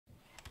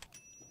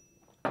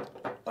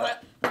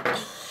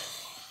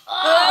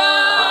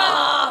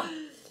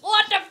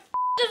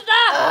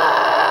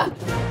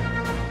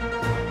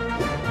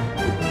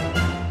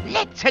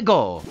to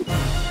go.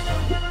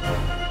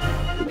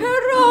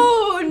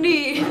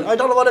 Peroni! I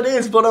don't know what it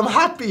is, but I'm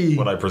happy.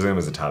 What I presume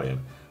is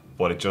Italian,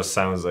 but it just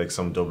sounds like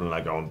some Dublin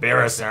like going,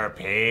 Birra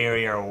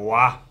Superior,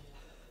 what?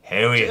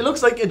 How It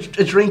looks like a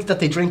drink that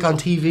they drink on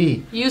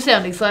TV. You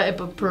sound excited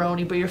about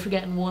Peroni, but you're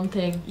forgetting one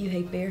thing. You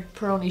hate beer.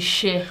 Peroni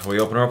shit. Can we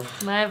open her up?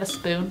 Can I have a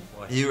spoon?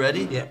 Are you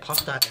ready? Yeah, pop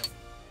that.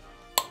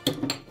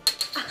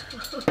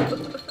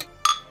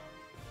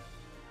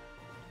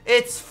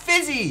 It's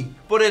fizzy,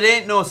 but it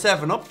ain't no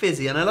 7-Up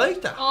fizzy, and I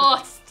like that. Oh,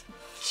 it's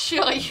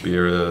shy.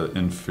 Birra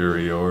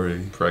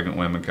inferiore. Pregnant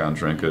women can't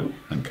drink it,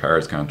 and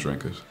cars can't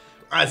drink it.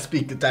 I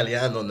speak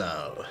Italiano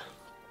now.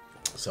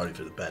 Sorry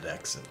for the bad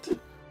accent.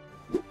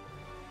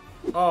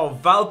 Oh,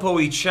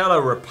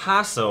 Valpolicella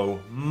Ripasso,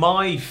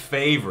 my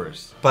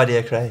favourite. Body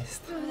of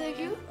Christ. Oh, thank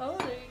you. Oh,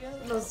 there you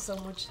go. That's so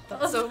much.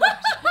 That's so much.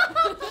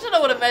 I don't know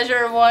what a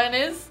measure of wine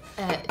is.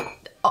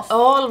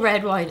 All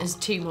red wine is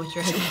too much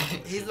red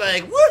wine. He's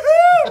like,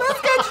 woohoo,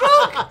 let's get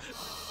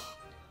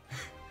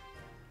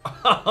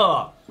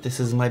drunk. This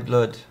is my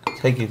blood.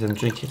 Take it and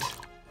drink it.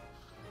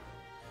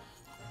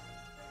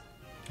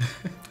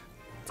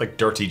 It's like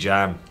dirty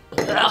jam.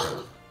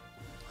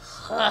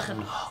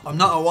 I'm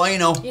not a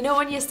wino. You know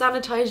when you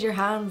sanitize your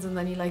hands and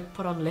then you like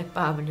put on lip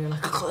balm and you're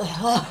like,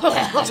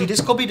 See,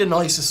 this could be the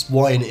nicest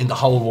wine in the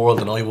whole world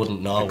and I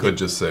wouldn't know. I could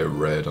just say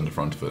red on the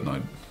front of it,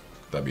 and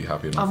that'd be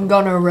happy enough. I'm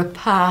gonna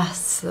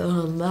repass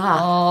on that.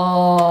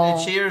 Oh.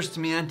 Cheers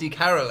to me Auntie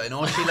Carol. I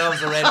know she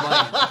loves a red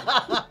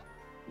wine.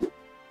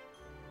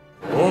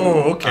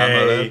 Oh,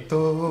 okay.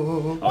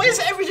 Why is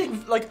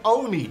everything like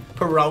Oni?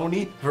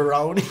 Peroni,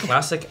 Veroni.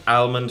 Classic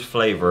almond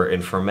flavour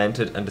in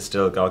fermented and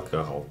distilled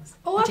alcohol.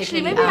 Oh, actually,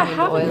 Particularly maybe I almond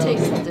haven't oil.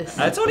 tasted this.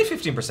 It's only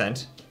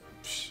 15%.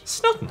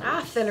 It's nothing.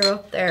 Fill her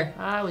up there.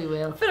 We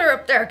will. Fill her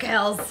up there,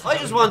 Kels. I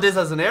just want this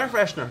as an air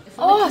freshener.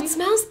 Oh, it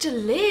smells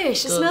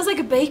delish. It smells like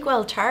a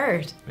Bakewell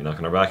tart. We're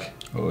knocking her back.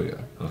 Oh yeah.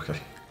 Okay.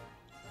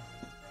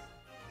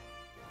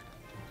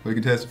 We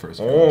can taste it first.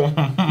 Oh.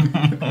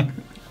 That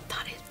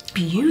is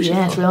beautiful.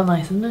 Yeah, it's real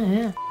nice, isn't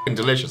it? Yeah.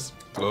 Delicious.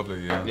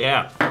 Lovely, yeah.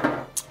 Yeah.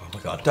 Oh my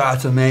god.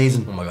 That's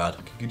amazing. Oh my god.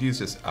 You could use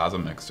this as a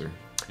mixer.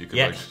 You could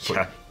Yeah, like put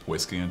yeah.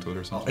 whiskey into it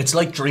or something. It's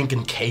like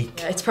drinking cake.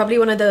 Yeah, it's probably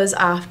one of those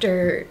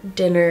after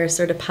dinner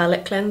sort of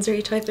palate cleanser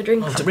type of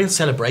drinks. Oh, it's a real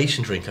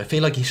celebration drink. I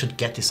feel like you should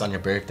get this on your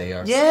birthday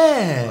or,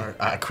 Yeah. or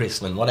at a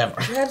christening, whatever.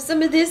 Have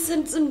some of this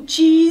and some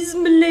cheese,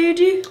 my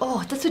lady.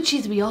 Oh, that's what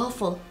cheese would be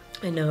awful.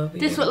 I know.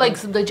 This with like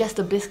some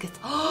digestive biscuits.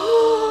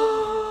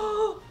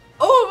 Oh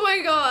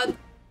my god.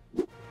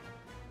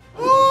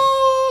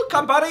 Oh,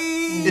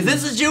 Campari! Is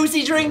this a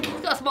juicy drink?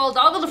 It's got a small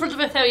dog on the front of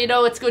it, how you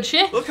know it's good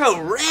shit. Look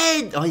how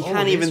red. Oh, you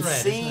can't it is even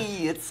red,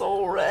 see. It's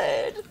so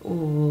red.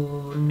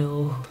 Oh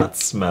no. That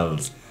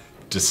smells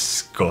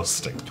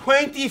disgusting.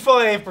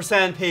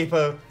 25%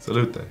 people.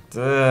 Salute.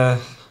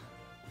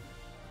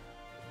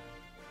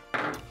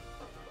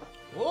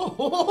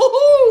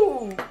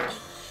 Oh,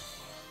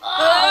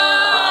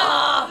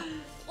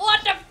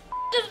 What the f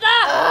is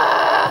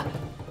that?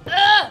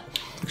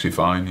 Actually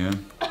fine, yeah.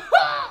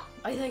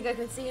 I think I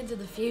can see into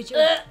the future.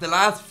 The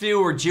last few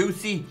were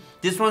juicy.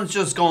 This one's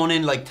just going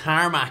in like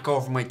tarmac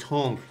over my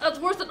tongue. That's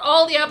worse than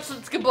all the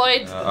absinthes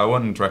combined. I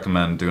wouldn't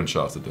recommend doing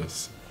shots of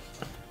this.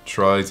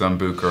 Try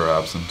Zambuca or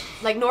absinthe.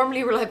 Like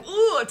normally we're like,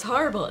 oh, it's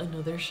horrible.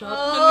 Another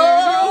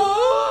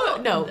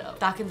shot. No,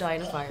 that can die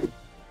in a fire.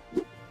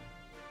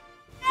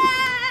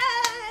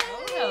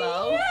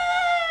 Hello.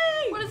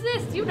 What is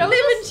this? Do you know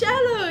this?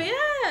 Limoncello,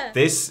 yeah.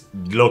 This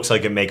looks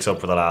like it makes up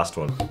for the last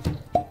one.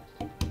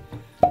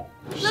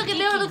 Look, it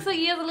looks like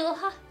he has a little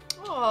hat.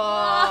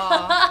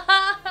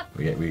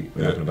 We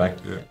open it back.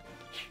 Yeah.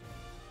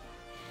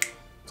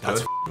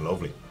 That's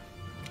lovely.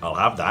 I'll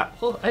have that.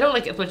 Oh, I don't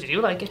like it as much as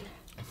you like it.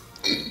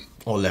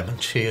 oh,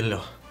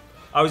 limoncello.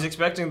 I was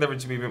expecting there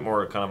to be a bit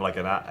more kind of like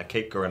a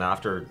kick or an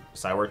after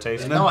sour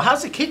taste. No, it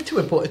has a kick to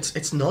it, but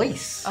it's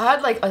nice. I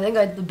had like, I think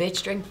I had the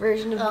bitch drink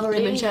version of Oh,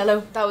 really?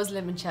 limoncello. That was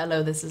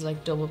limoncello. This is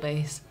like double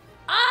bass.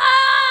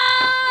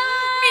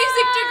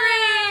 Music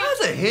degree! It has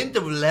a hint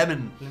of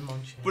lemon,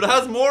 but it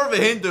has more of a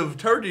hint of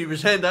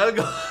 30%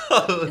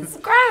 alcohol. It's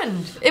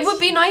grand. It would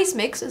be nice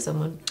mix with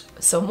someone.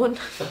 Someone.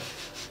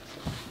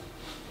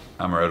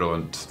 Amaretto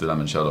and the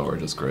limoncello are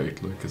just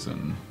great. Like, as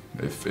in,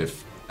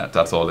 if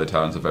that's all the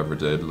Italians have ever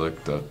did,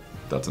 like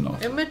that's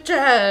enough. I'm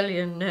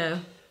Italian now.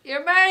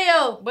 You're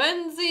Mario!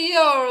 When's the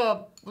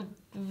Europe?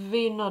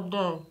 Vino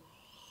do.